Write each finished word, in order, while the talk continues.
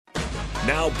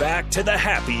Now back to the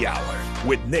Happy Hour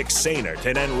with Nick Sainert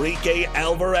and Enrique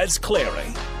Alvarez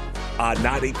Clary on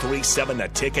 93.7 The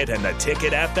Ticket and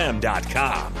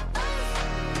theticketfm.com.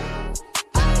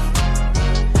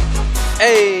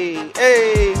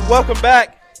 Hey, welcome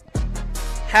back.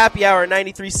 Happy Hour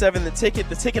 93.7 The Ticket,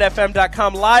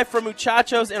 theticketfm.com, live from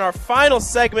Muchachos in our final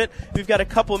segment. We've got a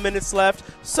couple of minutes left.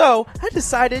 So I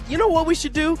decided, you know what we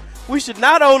should do? We should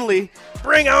not only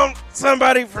bring on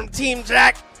somebody from Team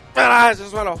Jack, but I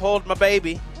just want to hold my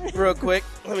baby real quick.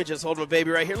 Let me just hold my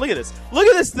baby right here. Look at this. Look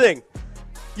at this thing.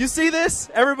 You see this?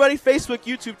 Everybody, Facebook,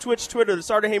 YouTube, Twitch, Twitter, the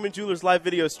Sartor Heyman Jewelers live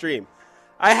video stream.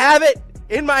 I have it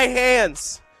in my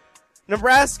hands.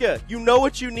 Nebraska, you know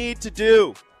what you need to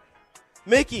do.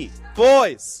 Mickey,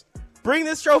 boys, bring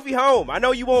this trophy home. I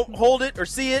know you won't hold it or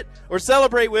see it or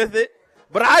celebrate with it,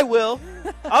 but I will.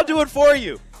 I'll do it for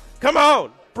you. Come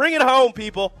on. Bring it home,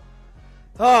 people.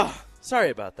 Oh, sorry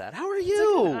about that. How are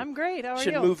you? I'm great. How are you?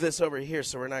 Should move this over here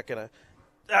so we're not going to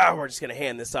we're just going to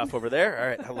hand this off over there. All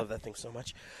right. I love that thing so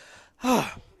much.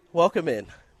 Welcome in.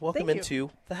 Welcome into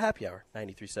the Happy Hour,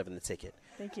 93.7 The Ticket.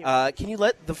 Thank you. Can you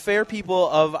let the fair people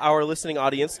of our listening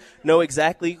audience know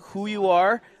exactly who you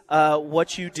are,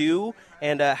 what you do,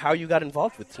 and how you got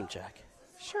involved with Team Jack?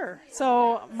 Sure.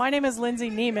 So my name is Lindsay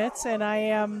Niemitz, and I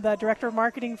am the Director of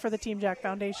Marketing for the Team Jack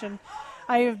Foundation.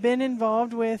 I have been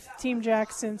involved with Team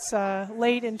Jack since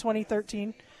late in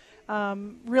 2013.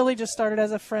 Really just started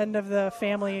as a friend of the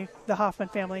family, the Hoffman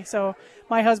family. So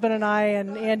my husband and I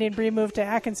and Andy and Bree moved to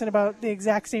Atkinson about the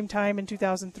exact same time in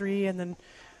 2003, and then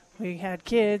we had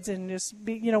kids and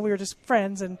we were just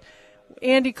friends. And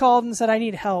Andy called and said, I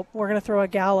need help. We're going to throw a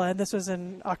gala, and this was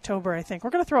in October, I think. We're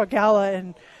going to throw a gala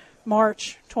in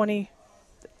March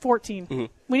 2014. Mm-hmm.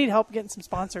 We need help getting some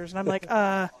sponsors. And I'm like,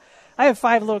 I have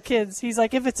 5 little kids. He's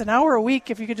like, if it's an hour a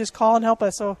week, if you could just call and help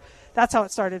us. So that's how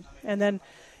it started. And then,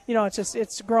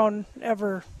 it's grown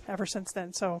ever since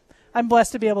then. So I'm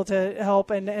blessed to be able to help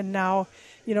and now,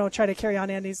 try to carry on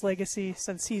Andy's legacy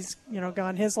since he's,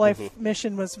 gone. His life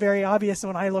mission was very obvious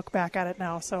when I look back at it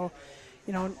now. So,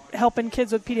 helping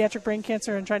kids with pediatric brain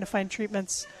cancer and trying to find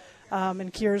treatments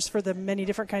and cures for the many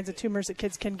different kinds of tumors that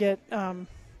kids can get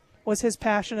was his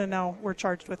passion, and now we're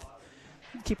charged with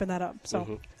keeping that up.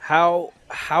 So how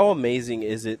amazing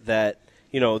is it that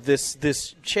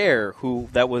this chair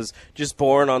that was just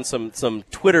born on some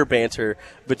Twitter banter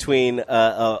between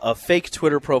a fake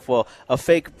Twitter profile, a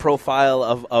fake profile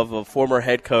of a former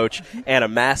head coach and a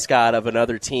mascot of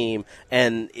another team,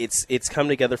 and it's come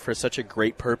together for such a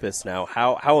great purpose now.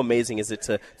 How amazing is it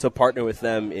to partner with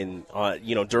them in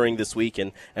during this week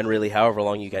and really however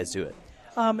long you guys do it?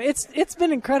 It's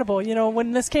been incredible.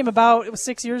 When this came about, it was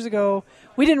 6 years ago.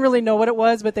 We didn't really know what it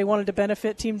was, but they wanted to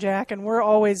benefit Team Jack, and we're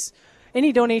always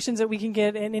any donations that we can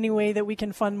get in any way that we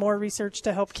can fund more research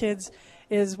to help kids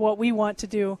is what we want to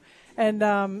do.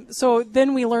 And so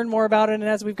then we learned more about it, and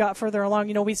as we've got further along,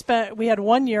 we had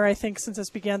 1 year, I think, since this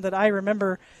began that I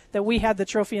remember that we had the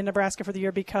trophy in Nebraska for the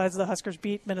year because the Huskers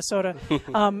beat Minnesota.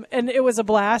 And it was a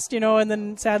blast, and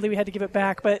then sadly we had to give it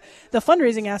back. But the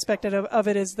fundraising aspect of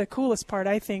it is the coolest part,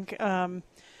 I think,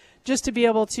 just to be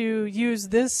able to use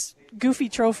this goofy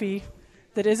trophy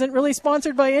that isn't really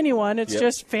sponsored by anyone. It's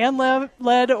just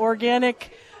fan-led,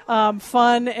 organic,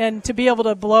 fun, and to be able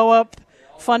to blow up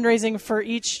fundraising for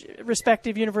each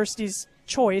respective university's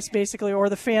choice, basically, or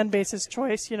the fan base's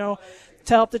choice, to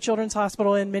help the Children's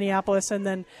Hospital in Minneapolis, and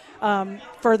then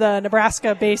for the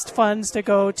Nebraska-based funds to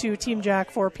go to Team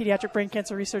Jack for pediatric brain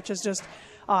cancer research is just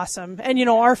awesome. And,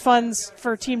 our funds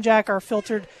for Team Jack are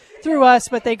filtered through us,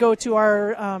 but they go to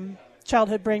our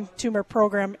childhood brain tumor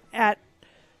program at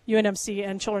UNMC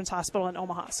and Children's Hospital in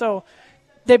Omaha. So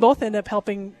they both end up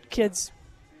helping kids,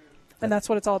 and that's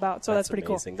what it's all about. So that's pretty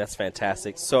amazing. Cool. That's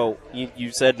fantastic. So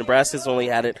you said Nebraska's only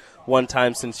had it one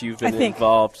time since you've been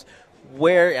involved.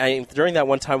 During that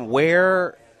one time,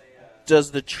 where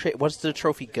does what's the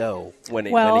trophy go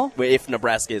if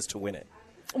Nebraska is to win it?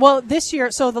 Well, this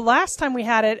year, so the last time we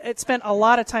had it, it spent a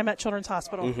lot of time at Children's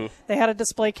Hospital. Mm-hmm. They had a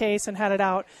display case and had it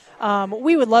out.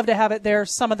 We would love to have it there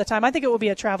some of the time. I think it will be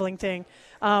a traveling thing.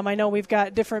 I know we've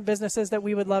got different businesses that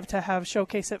we would love to have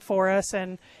showcase it for us,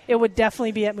 and it would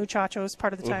definitely be at Muchachos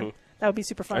part of the time. Mm-hmm. That would be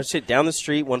super fun. I'll sit down the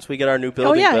street once we get our new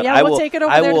building. Oh, yeah, we'll take it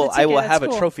over there to the ticket. I will have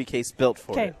That's a trophy case built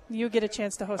for it. Okay, you get a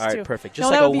chance to host, too. All right, too. perfect. Just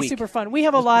that would be super fun. We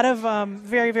have a lot of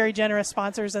very, very generous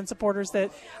sponsors and supporters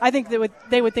that I think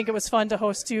they would think it was fun to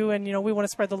host, too, and, we want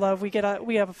to spread the love.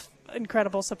 We have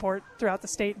incredible support throughout the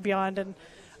state and beyond, and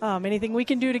anything we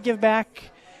can do to give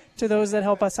back to those that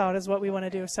help us out is what we want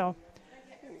to do, so...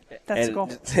 That's the goal.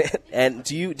 And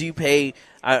do you pay?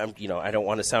 I don't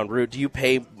want to sound rude. Do you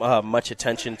pay much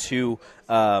attention to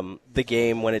the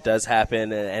game when it does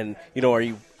happen? And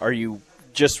are you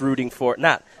just rooting for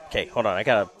not? Okay, hold on. I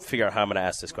gotta figure out how I'm gonna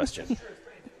ask this question.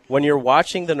 When you're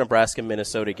watching the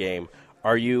Nebraska-Minnesota game,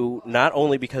 are you not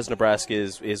only because Nebraska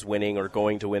is winning or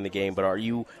going to win the game, but are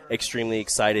you extremely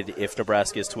excited if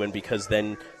Nebraska is to win because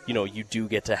then you do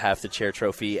get to have the chair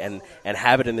trophy and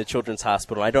have it in the children's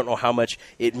hospital? I don't know how much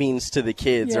it means to the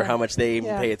kids or how much they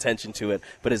even pay attention to it,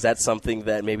 but is that something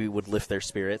that maybe would lift their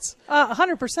spirits?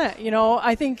 100%.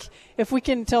 I think if we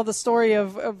can tell the story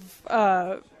of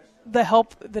the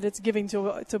help that it's giving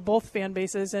to both fan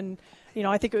bases, and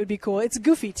I think it would be cool. It's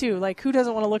goofy too. Like, who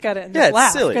doesn't want to look at it and just laugh?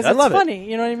 It's silly. Because I love it's funny.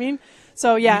 You know what I mean?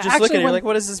 So yeah, you just look at it, you're like,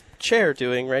 what is this chair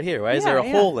doing right here? Why is there a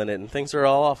hole in it and things are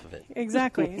all off of it?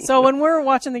 Exactly. So when we're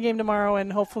watching the game tomorrow,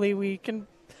 and hopefully we can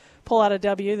pull out a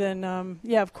W, then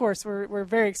of course we're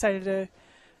very excited to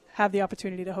have the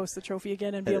opportunity to host the trophy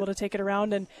again and be able to take it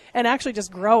around and actually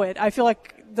just grow it. I feel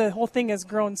like the whole thing has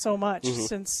grown so much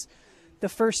since the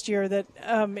first year that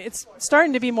it's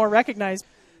starting to be more recognized.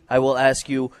 I will ask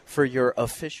you for your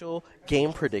official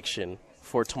game prediction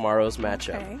for tomorrow's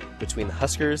matchup between the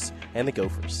Huskers and the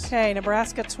Gophers. Okay,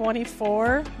 Nebraska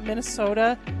 24,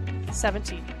 Minnesota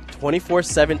 17.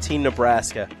 24-17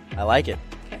 Nebraska. I like it.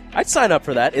 Okay. I'd sign up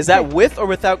for that. Is that with or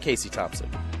without Casey Thompson?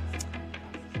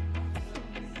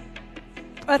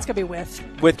 That's going to be with.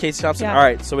 With Casey Thompson? Yeah. All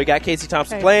right, so we got Casey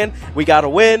Thompson playing. We got a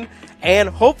win. And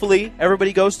hopefully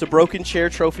everybody goes to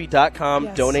brokenchairtrophy.com,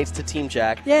 donates to Team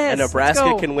Jack, and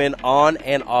Nebraska can win on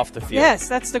and off the field. Yes,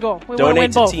 that's the goal. We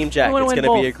Donate to both. Team Jack. It's going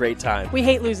to be a great time. We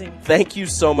hate losing. Thank you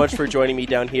so much for joining me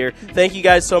down here. Thank you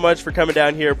guys so much for coming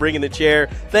down here, bringing the chair.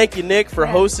 Thank you, Nick, for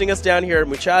hosting us down here at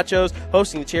Muchachos,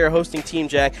 hosting the chair, hosting Team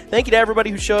Jack. Thank you to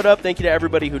everybody who showed up. Thank you to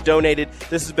everybody who donated.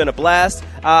 This has been a blast.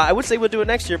 I would say we'll do it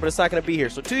next year, but it's not going to be here.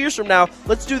 So 2 years from now,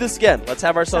 let's do this again. Let's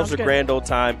have ourselves a grand old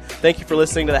time. Thank you for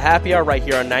listening to the Happy Hour right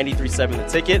here on 93.7 The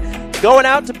Ticket. Going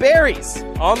out to Barry's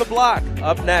on the block.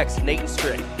 Up next, Nate and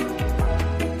Strick.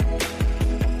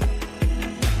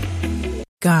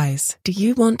 Guys, do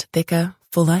you want thicker,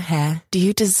 fuller hair? Do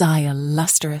you desire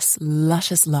lustrous,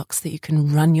 luscious locks that you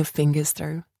can run your fingers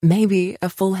through? Maybe a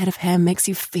full head of hair makes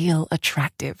you feel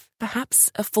attractive.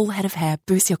 Perhaps a full head of hair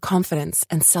boosts your confidence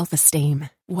and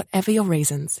self-esteem. Whatever your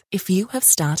reasons, if you have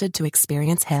started to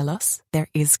experience hair loss, there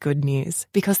is good news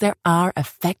because there are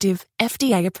effective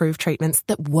FDA-approved treatments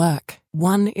that work.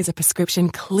 One is a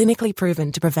prescription clinically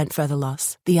proven to prevent further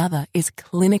loss. The other is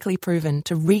clinically proven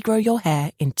to regrow your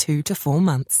hair in 2 to 4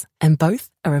 months. And both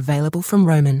are available from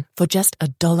Roman for just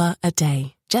 $1 a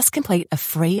day. Just complete a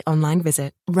free online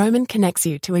visit. Roman connects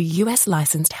you to a US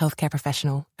licensed healthcare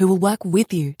professional who will work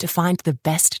with you to find the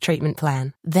best treatment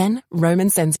plan. Then Roman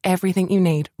sends everything you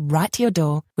need right to your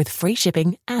door with free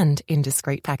shipping and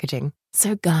indiscreet packaging.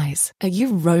 So guys, are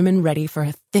you Roman ready for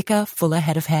a thicker, fuller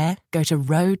head of hair? Go to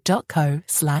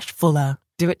ro.co/fuller.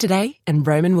 Do it today and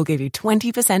Roman will give you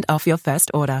 20% off your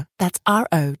first order. That's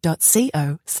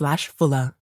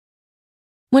ro.co/fuller.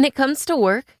 When it comes to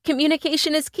work,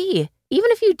 communication is key,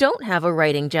 even if you don't have a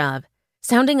writing job.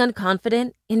 Sounding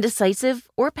unconfident, indecisive,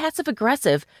 or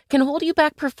passive-aggressive can hold you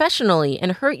back professionally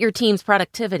and hurt your team's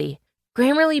productivity.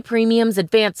 Grammarly Premium's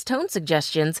advanced tone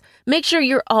suggestions make sure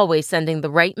you're always sending the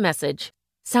right message.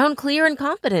 Sound clear and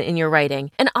confident in your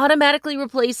writing and automatically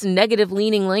replace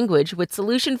negative-leaning language with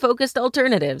solution-focused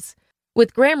alternatives.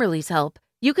 With Grammarly's help,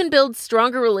 you can build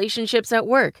stronger relationships at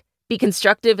work, be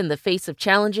constructive in the face of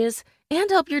challenges, and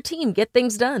help your team get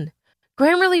things done.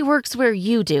 Grammarly works where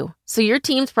you do, so your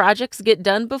team's projects get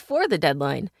done before the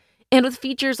deadline. And with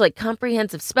features like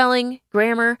comprehensive spelling,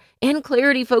 grammar, and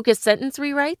clarity-focused sentence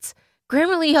rewrites,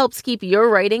 Grammarly helps keep your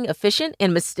writing efficient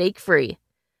and mistake-free.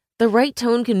 The right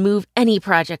tone can move any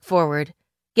project forward.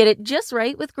 Get it just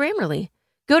right with Grammarly.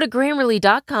 Go to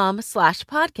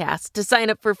Grammarly.com/podcast to sign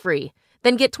up for free.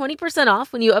 Then get 20%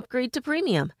 off when you upgrade to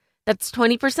premium. That's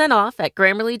 20% off at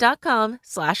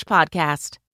Grammarly.com/podcast.